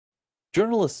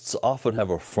Journalists often have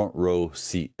a front row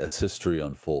seat as history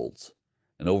unfolds.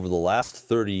 And over the last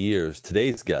 30 years,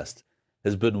 today's guest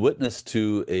has been witness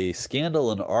to a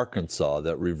scandal in Arkansas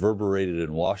that reverberated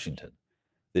in Washington,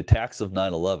 the attacks of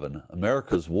 9/11,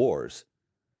 America's wars,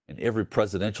 and every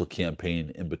presidential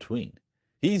campaign in between.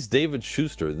 He's David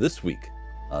Shuster this week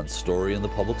on Story in the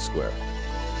Public Square.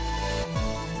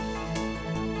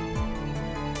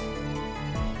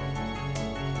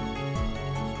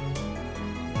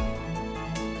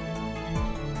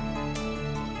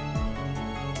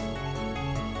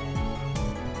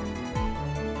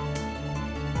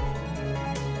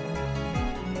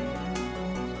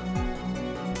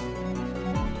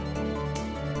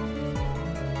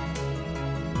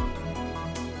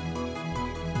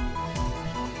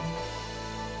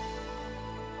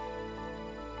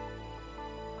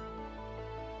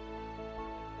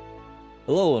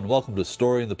 Hello and welcome to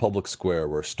Story in the Public Square,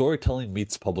 where storytelling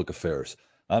meets public affairs.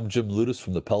 I'm Jim Ludis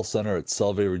from the Pell Center at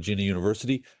Salve Regina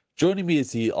University. Joining me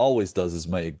as he always does is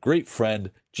my great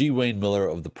friend, G. Wayne Miller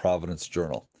of the Providence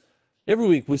Journal. Every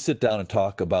week we sit down and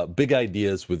talk about big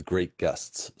ideas with great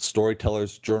guests,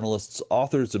 storytellers, journalists,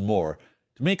 authors, and more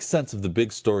to make sense of the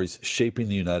big stories shaping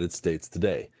the United States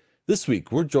today. This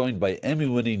week we're joined by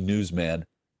Emmy-winning newsman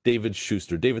David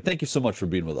Shuster. David, thank you so much for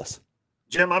being with us.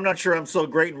 Jim, I'm not sure I'm so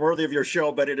great and worthy of your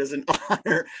show, but it is an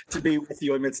honor to be with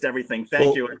you amidst everything.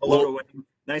 Thank you. And hello to Wayne.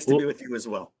 Nice to be with you as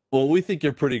well. Well, we think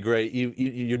you're pretty great.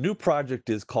 Your new project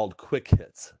is called Quick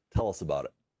Hits. Tell us about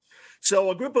it.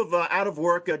 So a group of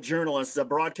out-of-work journalists,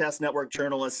 broadcast network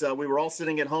journalists, we were all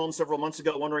sitting at home several months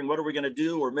ago wondering what are we going to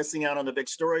do? We're missing out on the big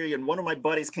story. And one of my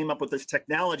buddies came up with this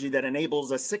technology that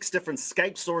enables 6 different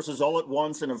Skype sources all at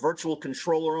once in a virtual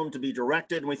control room to be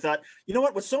directed. And we thought, you know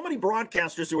what, with so many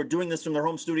broadcasters who are doing this from their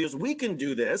home studios, we can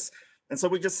do this. And so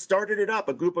we just started it up,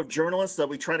 a group of journalists.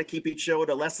 We try to keep each show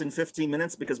to less than 15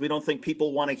 minutes because we don't think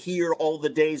people want to hear all the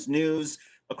day's news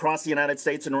across the United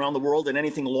States and around the world and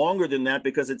anything longer than that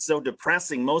because it's so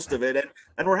depressing, most of it.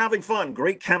 And we're having fun,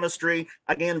 great chemistry.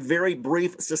 Again, very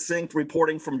brief, succinct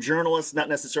reporting from journalists, not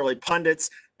necessarily pundits.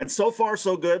 And so far,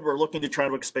 so good. We're looking to try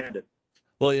to expand it.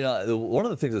 Well, one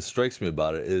of the things that strikes me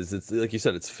about it is it's like you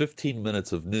said, it's 15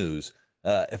 minutes of news.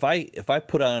 If I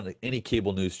put on any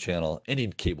cable news channel,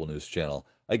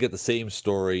 I get the same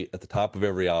story at the top of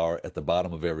every hour, at the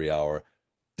bottom of every hour.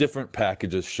 Different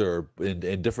packages, sure,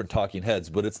 and different talking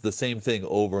heads, but it's the same thing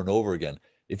over and over again.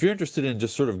 If you're interested in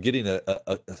just sort of getting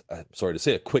sorry to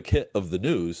say, a quick hit of the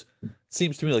news, it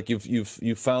seems to me like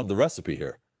you've found the recipe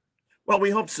here. Well,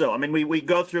 we hope so. I mean, we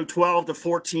go through 12 to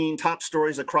 14 top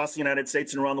stories across the United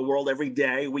States and around the world every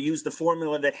day. We use the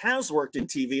formula that has worked in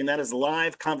TV, and that is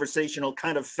live, conversational,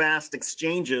 kind of fast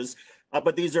exchanges.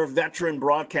 But these are veteran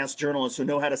broadcast journalists who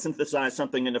know how to synthesize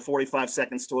something into 45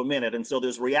 seconds to a minute. And so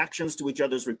there's reactions to each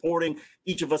other's reporting.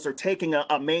 Each of us are taking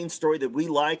a main story that we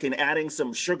like and adding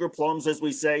some sugar plums, as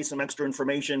we say, some extra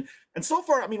information. And so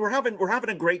far, I mean, we're having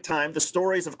a great time. The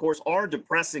stories, of course, are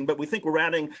depressing, but we think we're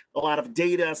adding a lot of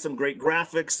data, some great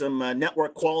graphics, some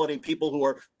network quality people who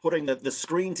are putting the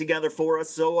screen together for us.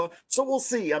 So we'll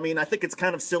see. I mean, I think it's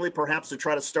kind of silly, perhaps, to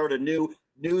try to start a new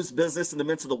news business in the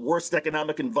midst of the worst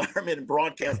economic environment in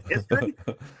broadcast history.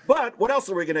 But what else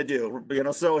are we going to do?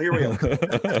 So here we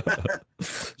are.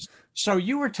 So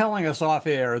you were telling us off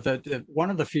air that one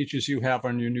of the features you have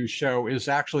on your new show is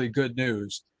actually good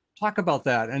news. Talk about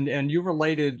that. And you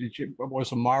related what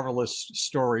was a marvelous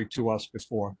story to us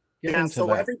before. Yeah, so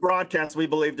every broadcast, we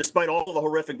believe, despite all the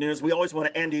horrific news, we always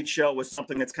want to end each show with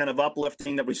something that's kind of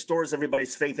uplifting, that restores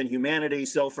everybody's faith in humanity.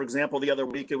 So, for example, the other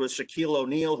week, it was Shaquille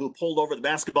O'Neal, the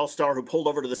basketball star, who pulled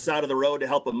over to the side of the road to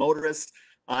help a motorist.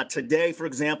 Today, for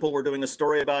example, we're doing a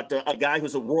story about a guy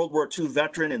who's a World War II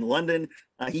veteran in London.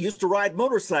 He used to ride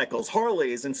motorcycles,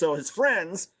 Harleys, and so his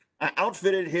friends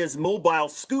outfitted his mobile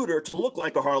scooter to look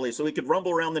like a Harley so he could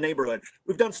rumble around the neighborhood.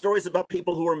 We've done stories about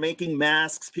people who are making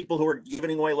masks, people who are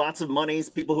giving away lots of monies,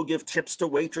 people who give tips to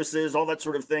waitresses, all that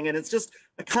sort of thing. And it's just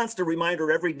a constant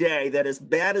reminder every day that as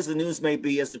bad as the news may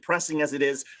be, as depressing as it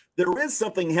is, there is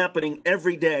something happening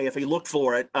every day, if you look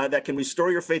for it, that can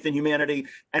restore your faith in humanity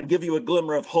and give you a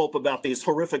glimmer of hope about these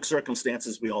horrific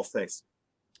circumstances we all face.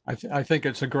 I think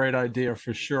it's a great idea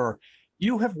for sure.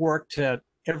 You have worked at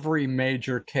every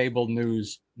major cable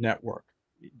news network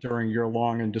during your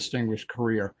long and distinguished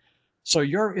career. So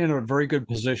you're in a very good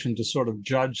position to sort of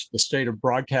judge the state of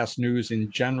broadcast news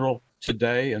in general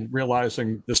today, and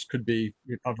realizing this could be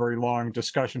a very long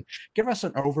discussion. Give us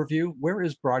an overview. Where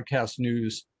is broadcast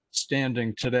news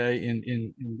standing today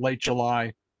in late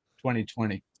July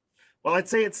 2020? Well, I'd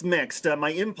say it's mixed. My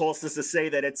impulse is to say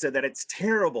that it's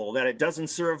terrible, that it doesn't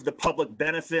serve the public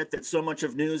benefit, that so much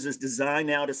of news is designed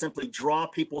now to simply draw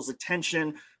people's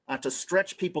attention, to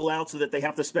stretch people out so that they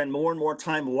have to spend more and more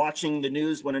time watching the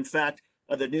news when in fact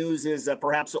the news is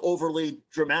perhaps overly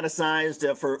dramatized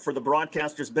for the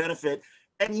broadcaster's benefit.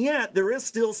 And yet, there is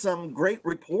still some great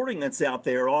reporting that's out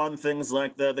there on things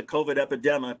like the COVID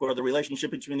epidemic or the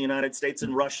relationship between the United States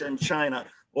and Russia and China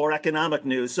or economic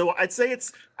news. So I'd say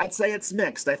it's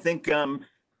mixed. I think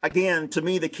again, to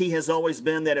me, the key has always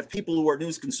been that if people who are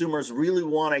news consumers really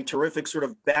want a terrific sort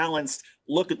of balanced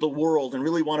look at the world and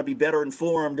really want to be better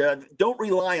informed, don't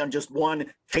rely on just one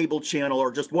cable channel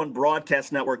or just one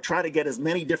broadcast network. Try to get as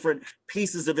many different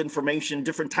pieces of information,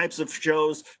 different types of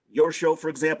shows. Your show, for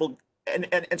example, and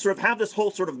sort of have this whole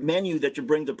sort of menu that you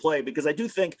bring to play, because I do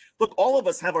think, look, all of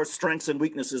us have our strengths and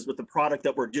weaknesses with the product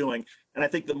that we're doing. And I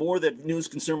think the more that news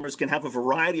consumers can have a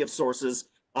variety of sources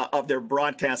of their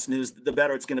broadcast news, the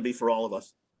better it's going to be for all of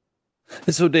us.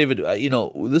 And so, David,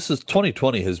 this is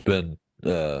 2020 has been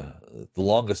the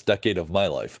longest decade of my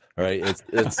life. All right, it's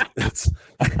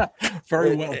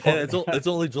Very well and put. it's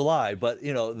only July, but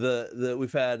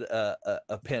we've had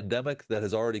a pandemic that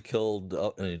has already killed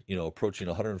approaching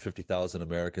 150,000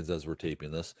 Americans as we're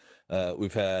taping this.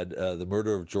 We've had the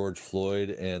murder of George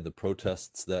Floyd and the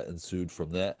protests that ensued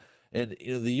from that, and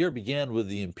the year began with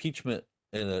the impeachment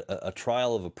and a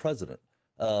trial of a president.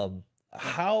 What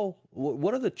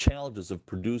are the challenges of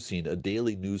producing a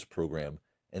daily news program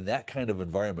in that kind of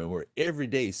environment where every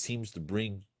day seems to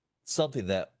bring something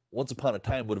that once upon a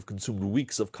time would have consumed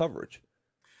weeks of coverage?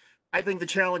 I think the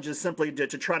challenge is simply to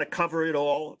try to cover it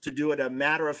all, to do it a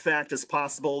matter of fact as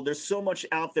possible. There's so much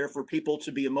out there for people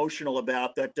to be emotional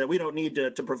about that we don't need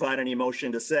to provide any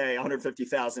emotion to say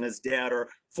 150,000 is dead or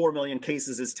 4 million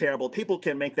cases is terrible. People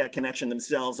can make that connection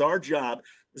themselves. Our job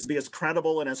is to be as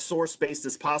credible and as source-based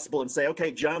as possible and say,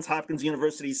 okay, Johns Hopkins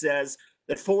University says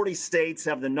that 40 states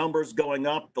have the numbers going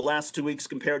up the last 2 weeks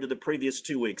compared to the previous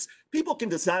 2 weeks. People can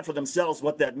decide for themselves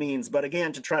what that means. But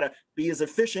again, to try to be as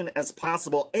efficient as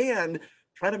possible and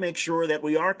try to make sure that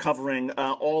we are covering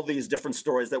all these different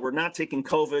stories, that we're not taking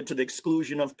COVID to the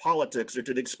exclusion of politics or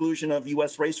to the exclusion of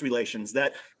U.S. race relations,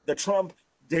 that the Trump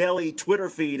daily Twitter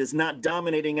feed is not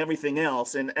dominating everything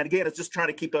else. And again, it's just trying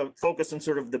to keep a focus on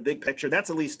sort of the big picture.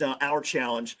 That's at least our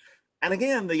challenge. And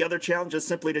again, the other challenge is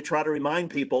simply to try to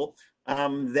remind people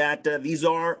that these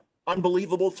are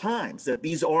unbelievable times, that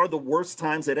these are the worst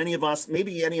times that any of us,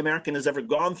 maybe any American, has ever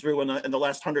gone through in the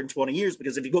last 120 years.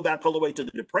 Because if you go back all the way to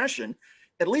the Depression,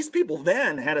 at least people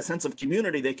then had a sense of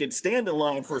community. They could stand in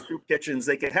line for soup kitchens.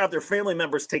 They could have their family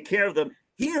members take care of them.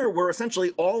 Here, we're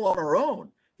essentially all on our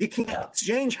own. You can't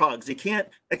exchange hugs. You can't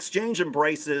exchange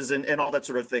embraces and all that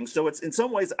sort of thing. So it's, in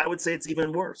some ways, I would say it's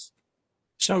even worse.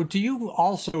 So do you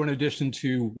also, in addition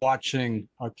to watching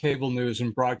cable news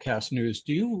and broadcast news,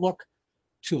 do you look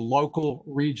to local,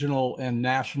 regional, and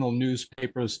national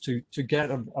newspapers to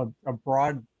get a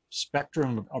broad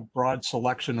spectrum, a broad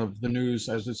selection of the news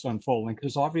as it's unfolding?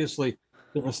 Because obviously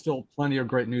there are still plenty of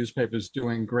great newspapers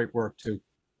doing great work too.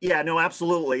 Yeah, no,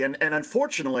 absolutely. And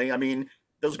unfortunately, I mean,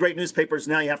 those great newspapers,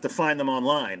 now you have to find them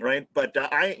online, right? But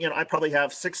I probably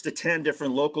have 6 to 10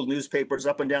 different local newspapers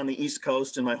up and down the East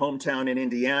Coast, in my hometown in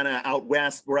Indiana, out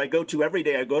west, where I go to every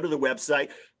day. I go to the website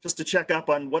just to check up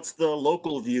on what's the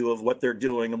local view of what they're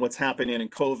doing and what's happening in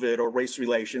COVID or race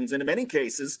relations. And in many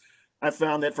cases, I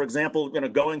found that, for example,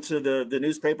 going to the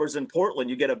newspapers in Portland,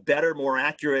 you get a better, more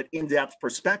accurate, in-depth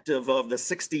perspective of the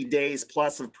 60 days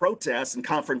plus of protests and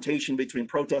confrontation between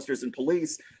protesters and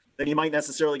police than you might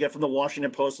necessarily get from the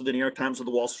Washington Post or the New York Times or the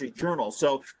Wall Street Journal.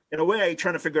 So in a way,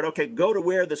 trying to figure out, okay, go to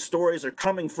where the stories are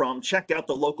coming from, check out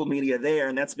the local media there.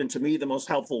 And that's been, to me, the most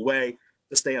helpful way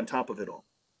to stay on top of it all.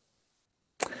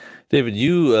 David,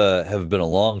 you have been a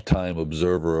long-time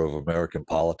observer of American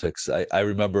politics. I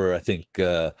remember, I think,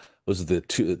 was it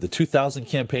the 2000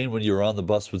 campaign when you were on the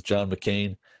bus with John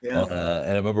McCain? Yeah.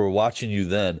 And I remember watching you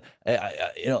then.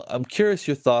 I'm curious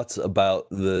your thoughts about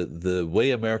the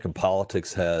way American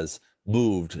politics has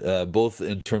moved, both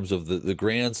in terms of the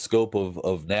grand scope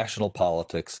of national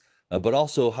politics, but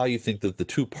also how you think that the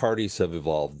two parties have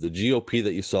evolved. The GOP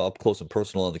that you saw up close and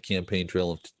personal on the campaign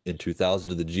trail in 2000,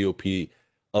 to the GOP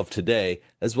of today,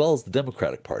 as well as the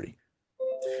Democratic Party.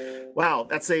 Wow,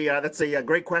 that's a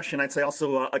great question. I'd say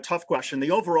also a tough question.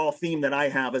 The overall theme that I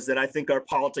have is that I think our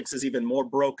politics is even more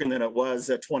broken than it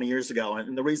was 20 years ago.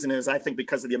 And the reason is, I think,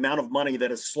 because of the amount of money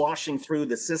that is sloshing through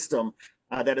the system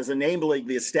that is enabling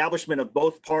the establishment of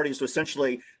both parties to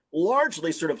essentially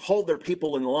largely sort of hold their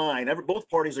people in line. Both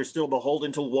parties are still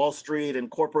beholden to Wall Street and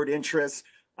corporate interests.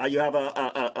 You have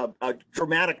a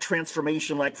dramatic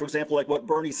transformation, like, for example, like what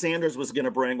Bernie Sanders was going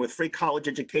to bring with free college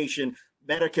education,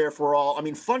 Medicare for all. I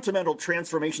mean, fundamental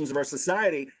transformations of our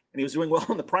society. And he was doing well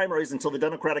in the primaries until the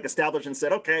Democratic establishment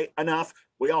said, okay, enough.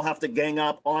 We all have to gang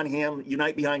up on him,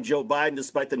 unite behind Joe Biden,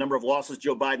 despite the number of losses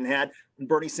Joe Biden had. And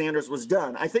Bernie Sanders was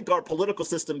done. I think our political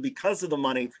system, because of the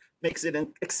money, makes it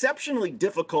exceptionally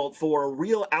difficult for a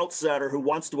real outsider who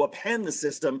wants to upend the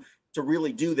system to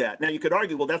really do that. Now, you could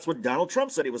argue, well, that's what Donald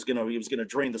Trump said he was going to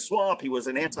drain the swamp. He was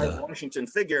an anti-Washington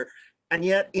figure. And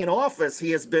yet in office,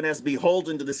 he has been as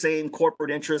beholden to the same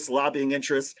corporate interests, lobbying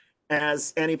interests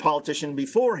as any politician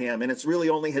before him. And it's really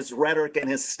only his rhetoric and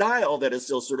his style that is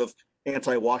still sort of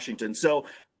anti-Washington. So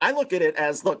I look at it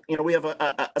as, look, we have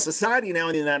a society now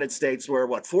in the United States where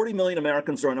 40 million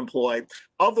Americans are unemployed.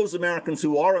 Of those Americans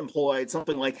who are employed,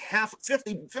 something like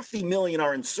 50 million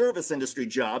are in service industry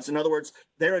jobs. In other words,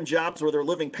 they're in jobs where they're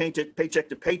living paycheck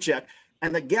to paycheck.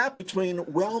 And the gap between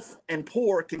wealth and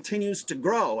poor continues to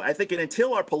grow. I think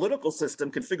until our political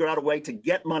system can figure out a way to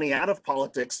get money out of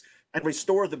politics and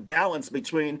restore the balance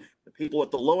between the people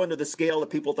at the low end of the scale, the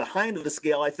people at the high end of the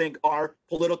scale, I think our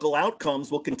political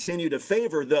outcomes will continue to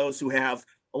favor those who have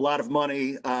a lot of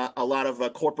money, a lot of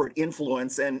corporate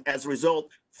influence. And as a result,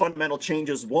 fundamental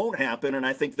changes won't happen. And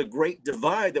I think the great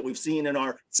divide that we've seen in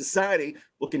our society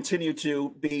will continue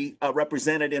to be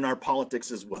represented in our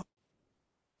politics as well.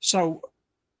 So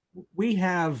we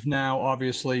have now,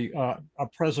 obviously, a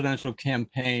presidential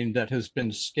campaign that has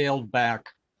been scaled back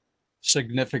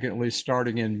significantly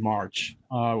starting in March.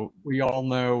 We all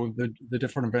know the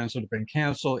different events that have been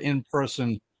canceled.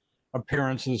 In-person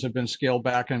appearances have been scaled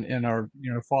back and are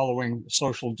following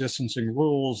social distancing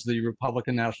rules. The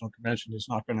Republican National Convention is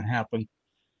not going to happen.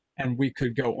 And we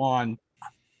could go on.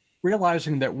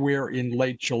 Realizing that we're in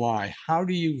late July, how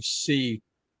do you see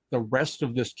the rest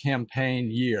of this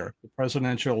campaign year, the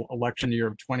presidential election year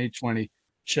of 2020,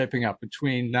 shaping up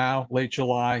between now, late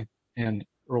July, and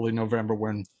early November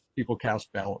when people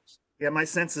cast ballots? Yeah, my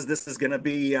sense is this is going to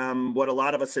be what a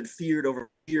lot of us had feared over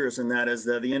years, and that is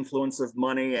the influence of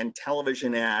money and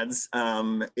television ads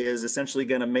is essentially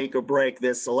going to make or break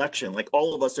this election. Like,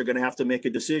 all of us are going to have to make a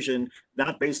decision,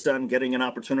 not based on getting an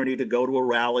opportunity to go to a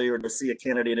rally or to see a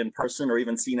candidate in person or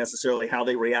even see necessarily how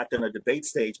they react on a debate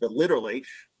stage, but literally,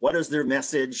 what is their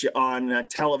message on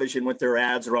television with their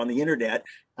ads or on the internet?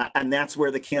 And that's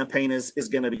where the campaign is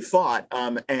going to be fought.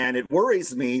 And it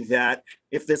worries me that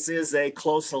if this is a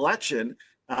close election,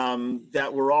 that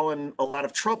we're all in a lot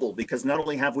of trouble, because not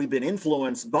only have we been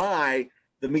influenced by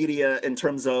the media in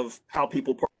terms of how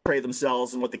people portray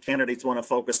themselves and what the candidates want to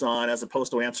focus on, as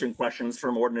opposed to answering questions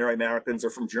from ordinary Americans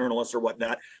or from journalists or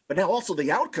whatnot, but now also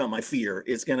the outcome, I fear,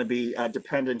 is going to be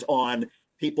dependent on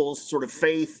people's sort of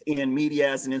faith in media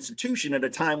as an institution at a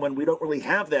time when we don't really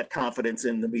have that confidence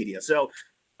in the media. So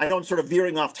I know I'm sort of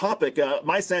veering off topic.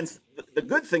 My sense, the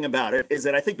good thing about it is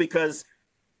that I think because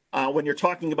when you're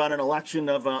talking about an election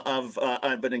of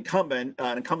an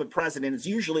incumbent president, it's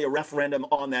usually a referendum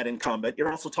on that incumbent.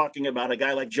 You're also talking about a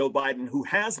guy like Joe Biden who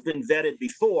has been vetted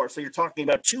before. So you're talking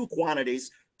about two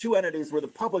entities where the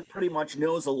public pretty much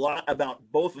knows a lot about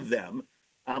both of them.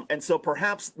 And so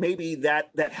perhaps maybe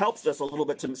that helps us a little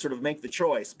bit to sort of make the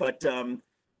choice. But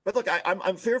look,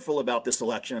 I'm fearful about this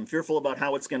election. I'm fearful about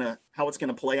how it's gonna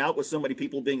play out, with so many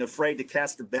people being afraid to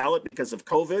cast a ballot because of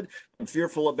COVID. I'm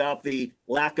fearful about the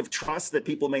lack of trust that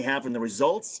people may have in the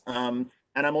results, and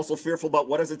I'm also fearful about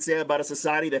what does it say about a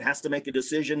society that has to make a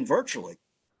decision virtually.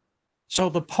 So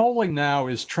the polling now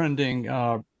is trending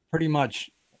pretty much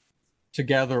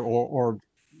together, or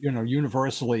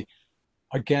universally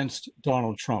against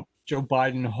Donald Trump. Joe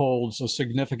Biden holds a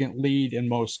significant lead in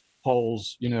most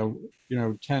polls, 10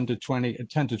 to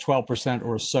 12%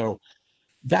 or so.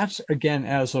 That's, again,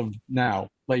 as of now,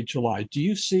 late July. Do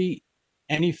you see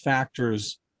any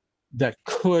factors that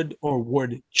could or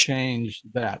would change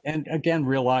that? And again,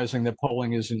 realizing that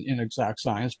polling is an inexact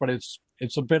science, but it's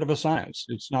a bit of a science.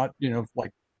 It's not,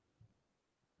 like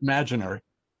imaginary.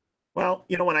 Well,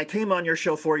 when I came on your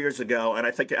show 4 years ago, and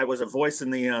I think I was a voice in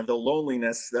the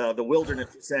loneliness, the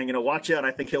wilderness, saying, watch out,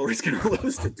 I think Hillary's going to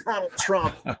lose to Donald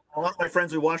Trump. A lot of my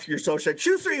friends who watched your show said,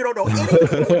 Shuster, you don't know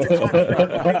anything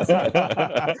about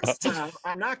Trump. This time,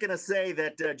 I'm not going to say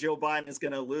that Joe Biden is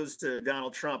going to lose to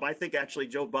Donald Trump. I think actually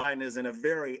Joe Biden is in a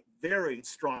very, very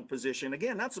strong position.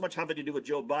 Again, not so much having to do with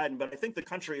Joe Biden, but I think the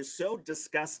country is so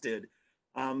disgusted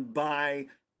by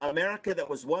America that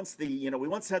was once we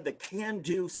once had the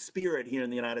can-do spirit here in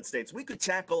the United States. We could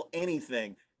tackle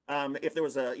anything. If there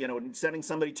was sending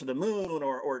somebody to the moon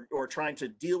or trying to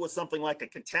deal with something like a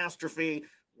catastrophe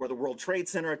or the World Trade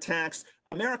Center attacks,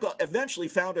 America eventually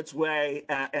found its way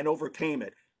and overcame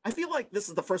it. I feel like this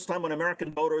is the first time when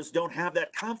American voters don't have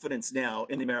that confidence now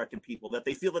in the American people, that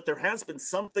they feel that there has been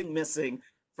something missing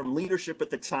from leadership at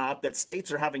the top, that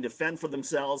states are having to fend for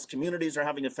themselves, communities are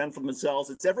having to fend for themselves.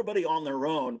 It's everybody on their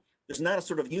own. There's not a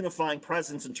sort of unifying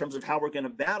presence in terms of how we're going to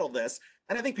battle this.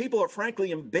 And I think people are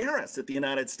frankly embarrassed that the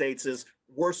United States is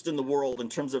worst in the world in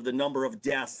terms of the number of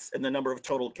deaths and the number of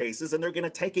total cases. And they're going to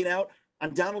take it out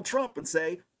on Donald Trump and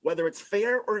say, whether it's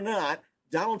fair or not,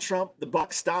 Donald Trump, the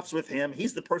buck stops with him.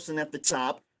 He's the person at the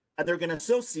top. And they're going to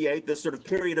associate this sort of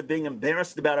period of being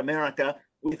embarrassed about America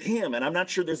with him. And I'm not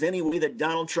sure there's any way that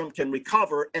Donald Trump can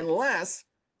recover unless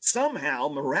somehow,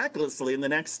 miraculously, in the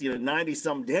next 90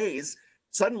 some days,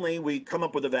 suddenly we come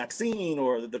up with a vaccine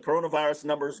or the coronavirus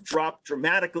numbers drop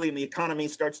dramatically and the economy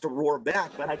starts to roar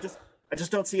back. But I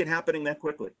just don't see it happening that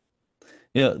quickly.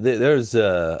 There's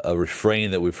a refrain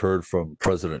that we've heard from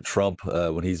President Trump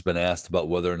when he's been asked about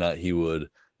whether or not he would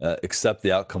accept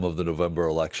the outcome of the November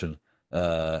election.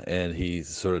 And he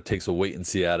sort of takes a wait and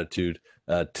see attitude.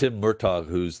 Tim Murtaugh,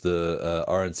 who's the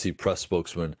RNC press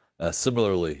spokesman,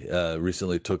 similarly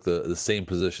recently took the same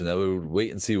position that we would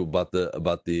wait and see about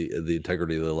the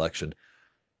integrity of the election.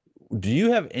 Do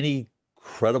you have any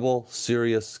credible,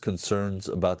 serious concerns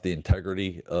about the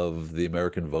integrity of the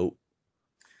American vote?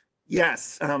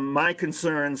 Yes, my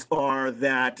concerns are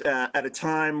that at a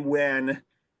time when,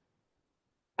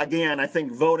 again, I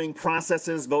think voting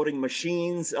processes, voting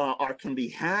machines can be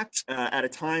hacked, at a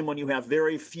time when you have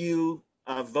very few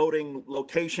voting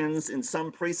locations in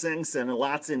some precincts and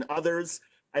lots in others,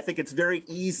 I think it's very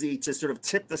easy to sort of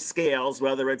tip the scales,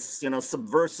 whether it's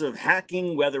subversive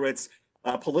hacking, whether it's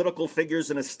political figures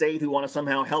in a state who want to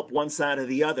somehow help one side or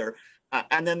the other.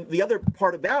 And then the other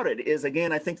part about it is,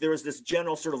 again, I think there is this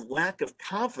general sort of lack of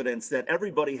confidence that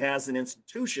everybody has in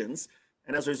institutions.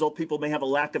 And as a result, people may have a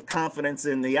lack of confidence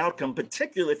in the outcome,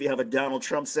 particularly if you have a Donald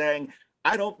Trump saying,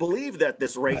 I don't believe that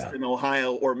this race in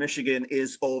Ohio or Michigan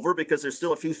is over because there's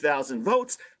still a few thousand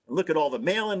votes. Look at all the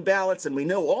mail-in ballots. And we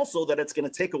know also that it's going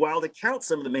to take a while to count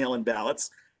some of the mail-in ballots.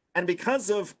 And because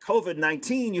of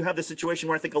COVID-19, you have the situation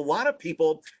where I think a lot of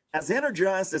people, as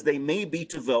energized as they may be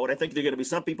to vote, I think there are going to be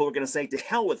some people who are going to say, to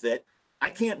hell with it. I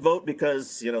can't vote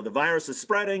because, the virus is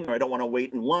spreading, or I don't want to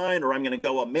wait in line, or I'm going to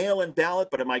go a mail-in ballot,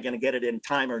 but am I going to get it in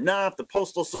time or not? The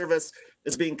Postal Service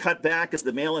is being cut back. Is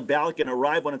the mail-in ballot going to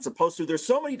arrive when it's supposed to? There's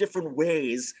so many different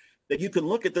ways that you can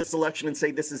look at this election and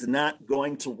say, this is not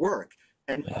going to work.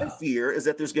 And my fear is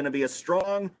that there's going to be a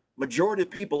strong majority of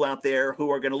people out there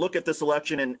who are going to look at this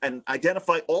election and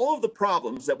identify all of the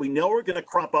problems that we know are going to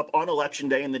crop up on election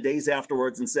day and the days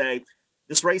afterwards and say,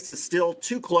 this race is still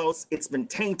too close, it's been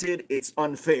tainted, it's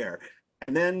unfair.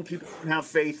 And then people can have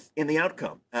faith in the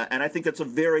outcome. And I think that's a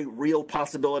very real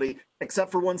possibility,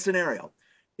 except for one scenario.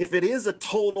 If it is a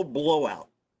total blowout,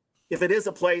 if it is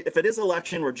an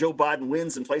election where Joe Biden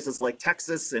wins in places like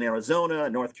Texas and Arizona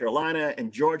and North Carolina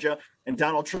and Georgia, and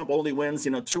Donald Trump only wins,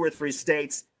 2 or 3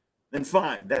 states, then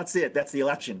fine, that's it, that's the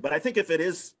election. But I think if it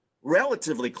is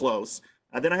relatively close,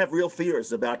 then I have real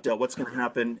fears about what's going to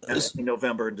happen in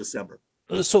November and December.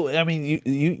 So, I mean,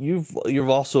 you've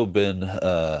also been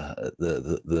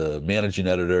the managing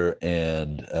editor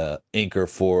and anchor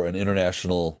for an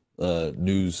international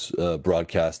news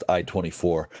broadcast,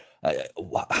 I-24.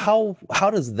 How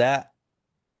does that,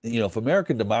 if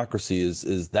American democracy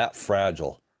is that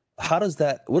fragile, what does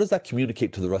that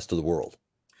communicate to the rest of the world?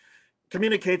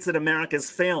 Communicates that America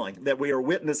is failing, that we are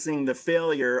witnessing the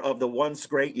failure of the once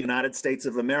great United States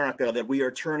of America, that we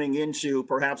are turning into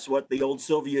perhaps what the old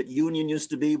Soviet Union used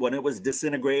to be when it was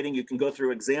disintegrating. You can go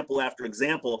through example after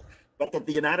example, but that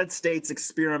the United States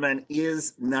experiment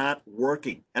is not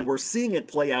working. And we're seeing it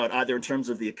play out either in terms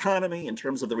of the economy, in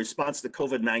terms of the response to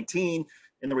COVID-19,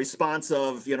 in the response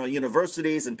of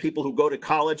universities and people who go to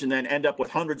college and then end up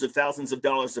with hundreds of thousands of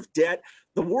dollars of debt.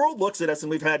 The world looks at us, and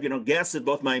we've had guests at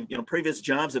both my previous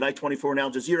jobs at I-24 and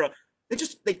Al Jazeera.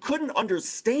 They couldn't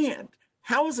understand,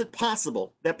 how is it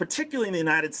possible that particularly in the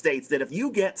United States, that if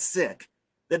you get sick,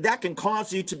 that can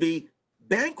cause you to be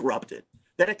bankrupted,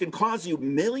 that it can cause you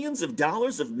millions of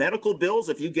dollars of medical bills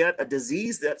if you get a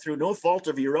disease that through no fault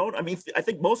of your own. I mean, I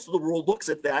think most of the world looks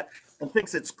at that and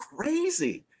thinks it's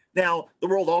crazy. Now, the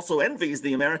world also envies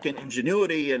the American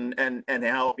ingenuity and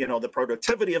how, the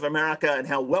productivity of America and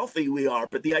how wealthy we are.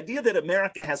 But the idea that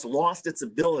America has lost its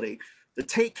ability to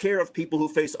take care of people who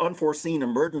face unforeseen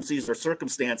emergencies or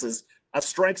circumstances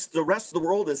strikes the rest of the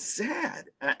world as sad.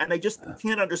 And I just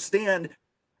can't understand,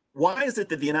 why is it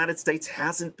that the United States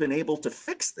hasn't been able to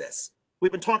fix this?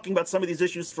 We've been talking about some of these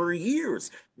issues for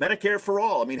years. Medicare for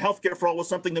all. I mean, healthcare for all was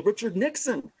something that Richard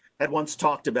Nixon had once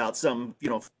talked about some,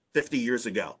 50 years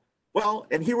ago. Well,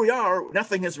 and here we are.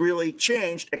 Nothing has really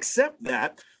changed except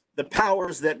that the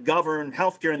powers that govern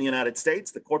healthcare in the United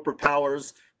States, the corporate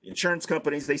powers, the insurance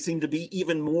companies, they seem to be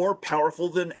even more powerful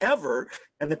than ever.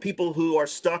 And the people who are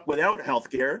stuck without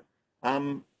healthcare,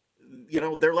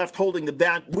 they're left holding the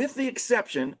bag, with the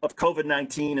exception of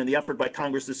COVID-19 and the effort by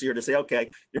Congress this year to say, okay,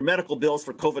 your medical bills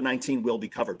for COVID-19 will be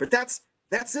covered. But that's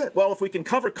it. Well, if we can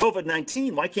cover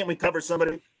COVID-19, why can't we cover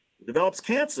somebody who develops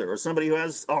cancer, or somebody who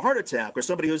has a heart attack, or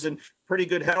somebody who's in pretty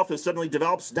good health who suddenly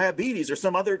develops diabetes or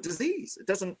some other disease? It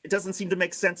doesn't seem to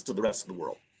make sense to the rest of the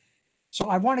world. So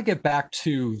I want to get back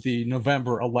to the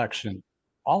November election.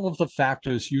 All of the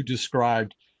factors you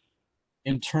described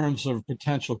in terms of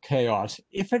potential chaos.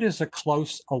 If it is a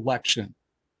close election,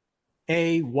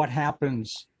 A, what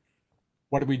happens?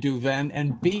 What do we do then?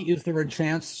 And B, is there a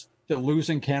chance the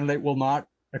losing candidate will not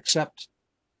accept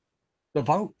the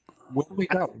vote? Where do we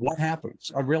go? What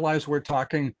happens? I realize we're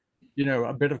talking,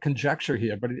 a bit of conjecture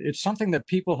here, but it's something that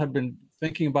people have been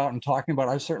thinking about and talking about.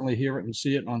 I certainly hear it and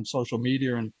see it on social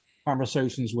media and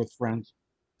conversations with friends.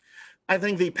 I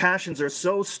think the passions are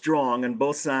so strong on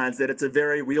both sides that it's a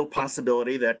very real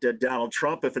possibility that Donald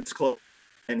Trump, if it's close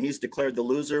and he's declared the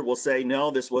loser, will say, no,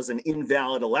 this was an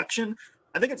invalid election.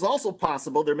 I think it's also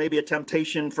possible there may be a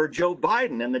temptation for Joe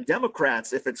Biden and the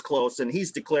Democrats, if it's close and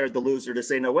he's declared the loser, to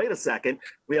say, no, wait a second,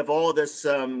 we have all this,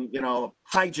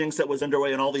 hijinks that was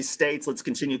underway in all these states. Let's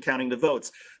continue counting the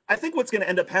votes. I think what's going to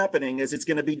end up happening is it's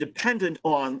going to be dependent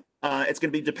on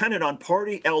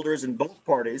party elders in both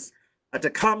parties to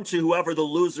come to whoever the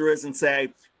loser is and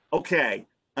say, okay,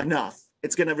 enough.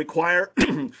 It's going to require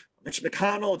Mitch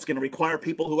McConnell. It's going to require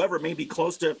people, whoever may be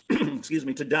close to,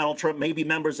 to Donald Trump, maybe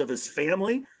members of his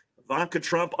family, Ivanka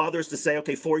Trump, others, to say,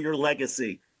 okay, for your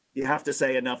legacy, you have to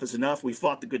say enough is enough. We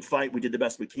fought the good fight. We did the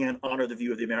best we can, honor the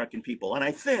view of the American people. And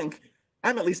I think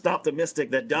I'm at least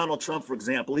optimistic that Donald Trump, for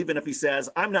example, even if he says,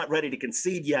 I'm not ready to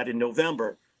concede yet in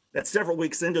November, that several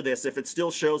weeks into this, if it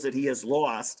still shows that he has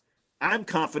lost, I'm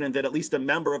confident that at least a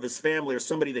member of his family or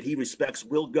somebody that he respects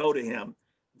will go to him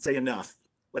and say, enough,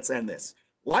 let's end this.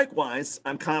 Likewise,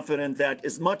 I'm confident that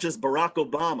as much as Barack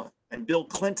Obama and Bill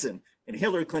Clinton and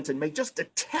Hillary Clinton may just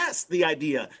detest the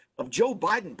idea of Joe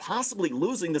Biden possibly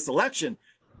losing this election,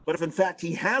 but if in fact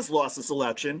he has lost this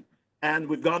election and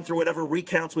we've gone through whatever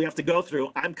recounts we have to go through,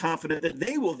 I'm confident that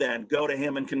they will then go to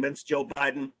him and convince Joe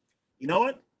Biden, you know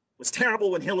what? It was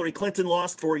terrible when Hillary Clinton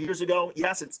lost 4 years ago.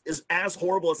 Yes, it's as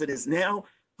horrible as it is now.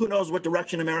 Who knows what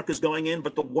direction America's going in,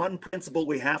 but the one principle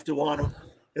we have to honor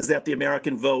is that the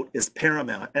American vote is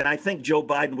paramount. And I think Joe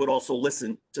Biden would also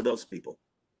listen to those people.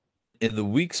 In the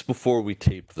weeks before we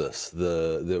taped this,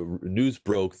 the news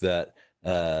broke that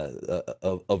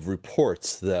of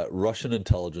reports that Russian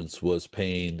intelligence was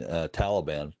paying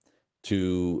Taliban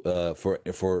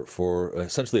for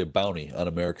essentially a bounty on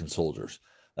American soldiers.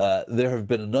 There have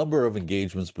been a number of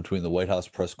engagements between the White House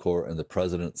press corps and the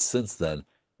president since then,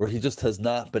 where he just has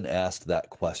not been asked that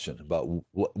question about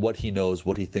what he knows,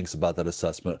 what he thinks about that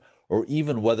assessment, or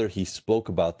even whether he spoke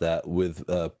about that with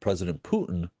President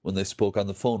Putin when they spoke on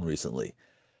the phone recently.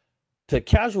 To a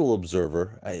casual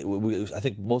observer, I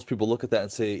think most people look at that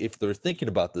and say, if they're thinking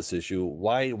about this issue,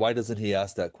 why doesn't he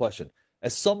ask that question?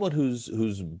 As someone who's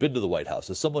been to the White House,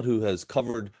 as someone who has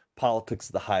covered politics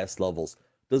at the highest levels,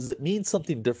 does it mean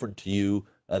something different to you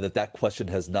that question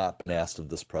has not been asked of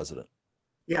this president?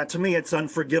 Yeah, to me, it's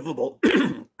unforgivable.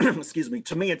 Excuse me.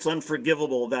 To me, it's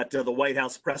unforgivable that the White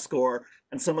House press corps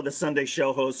and some of the Sunday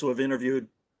show hosts who have interviewed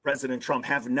President Trump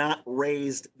have not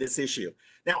raised this issue.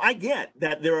 Now, I get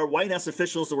that there are White House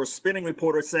officials who are spinning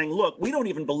reporters saying, look, we don't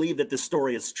even believe that this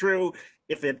story is true.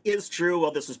 If it is true,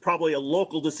 well, this is probably a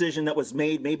local decision that was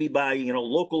made maybe by,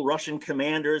 local Russian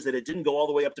commanders, that it didn't go all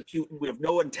the way up to Putin. We have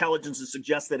no intelligence to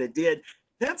suggest that it did.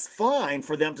 That's fine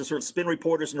for them to sort of spin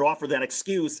reporters and offer that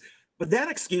excuse. But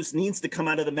that excuse needs to come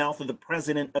out of the mouth of the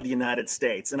president of the United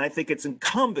States. And I think it's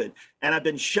incumbent. And I've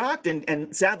been shocked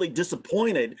and sadly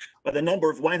disappointed by the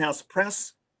number of White House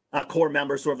press corps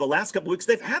members who over the last couple of weeks,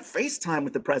 they've had FaceTime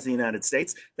with the president of the United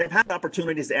States. They've had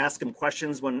opportunities to ask him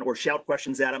questions or shout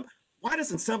questions at him. Why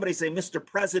doesn't somebody say, Mr.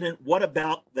 President, what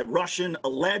about the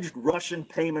alleged Russian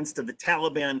payments to the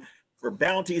Taliban for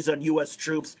bounties on U.S.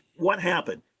 troops? What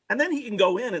happened? And then he can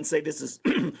go in and say this is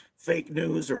fake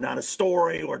news or not a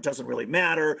story or it doesn't really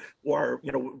matter or,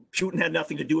 Putin had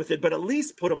nothing to do with it, but at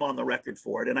least put him on the record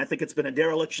for it. And I think it's been a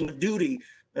dereliction of duty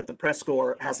that the press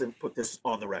corps hasn't put this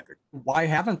on the record. Why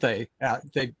haven't they?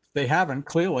 They haven't,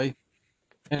 clearly.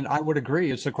 And I would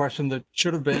agree. It's a question that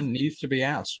should have been, needs to be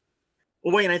asked.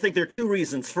 Well, Wayne, I think there are two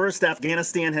reasons. First,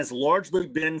 Afghanistan has largely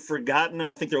been forgotten. I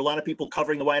think there are a lot of people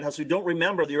covering the White House who don't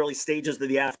remember the early stages of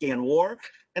the Afghan war.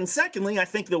 And secondly, I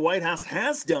think the White House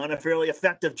has done a fairly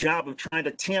effective job of trying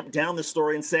to tamp down the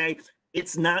story and say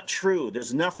it's not true.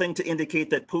 There's nothing to indicate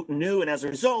that Putin knew. And as a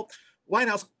result, White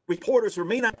House reporters who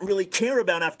may not really care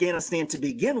about Afghanistan to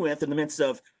begin with in the midst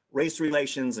of race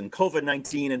relations and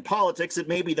COVID-19 and politics, it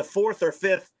may be the fourth or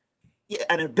fifth,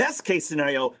 and in best case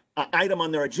scenario, item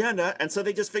on their agenda. And so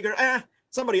they just figure,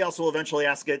 somebody else will eventually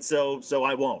ask it, so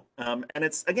I won't. And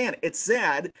it's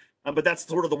sad, but that's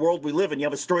sort of the world we live in. You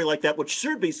have a story like that, which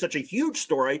should be such a huge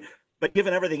story, but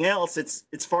given everything else,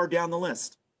 it's far down the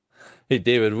list. Hey,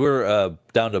 David, we're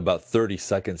down to about 30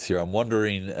 seconds here. I'm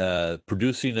wondering,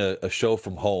 producing a show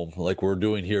from home like we're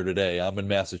doing here today. I'm in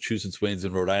Massachusetts, Wayne's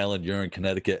in Rhode Island, you're in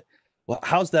Connecticut. Well,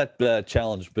 how's that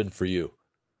challenge been for you?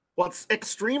 Well, it's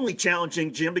extremely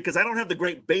challenging, Jim, because I don't have the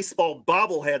great baseball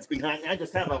bobbleheads behind me. I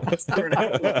just have a whisker and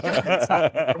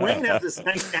a Wayne has this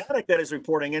nice attic that is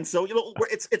reporting. And so,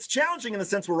 it's challenging in the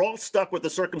sense we're all stuck with the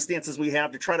circumstances we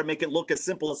have to try to make it look as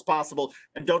simple as possible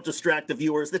and don't distract the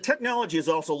viewers. The technology is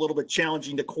also a little bit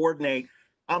challenging to coordinate.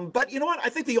 But you know what? I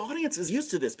think the audience is used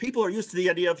to this. People are used to the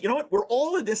idea of, we're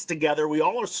all in this together. We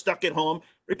all are stuck at home.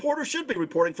 Reporters should be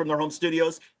reporting from their home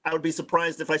studios. I would be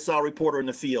surprised if I saw a reporter in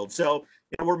the field. So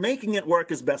we're making it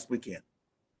work as best we can.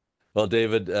 Well,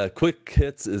 David, Quick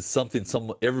Hits is something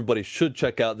everybody should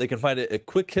check out. They can find it at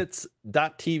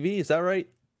quickhits.tv. Is that right?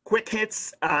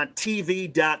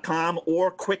 quickhitstv.com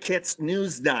or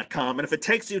quickhitsnews.com. And if it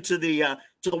takes you to the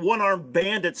one-armed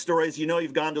bandit stories,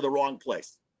 you've gone to the wrong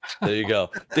place. There you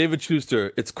go. David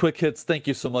Shuster, it's Quick Hits. Thank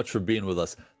you so much for being with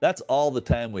us. That's all the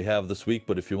time we have this week,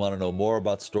 but if you want to know more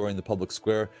about Storing the Public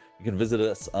Square, you can visit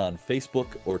us on Facebook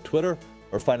or Twitter,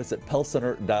 or find us at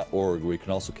pellcenter.org, where you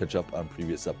can also catch up on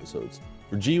previous episodes.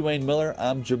 For G. Wayne Miller,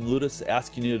 I'm Jim Ludis,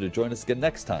 asking you to join us again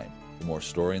next time for more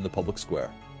Storing the Public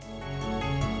Square.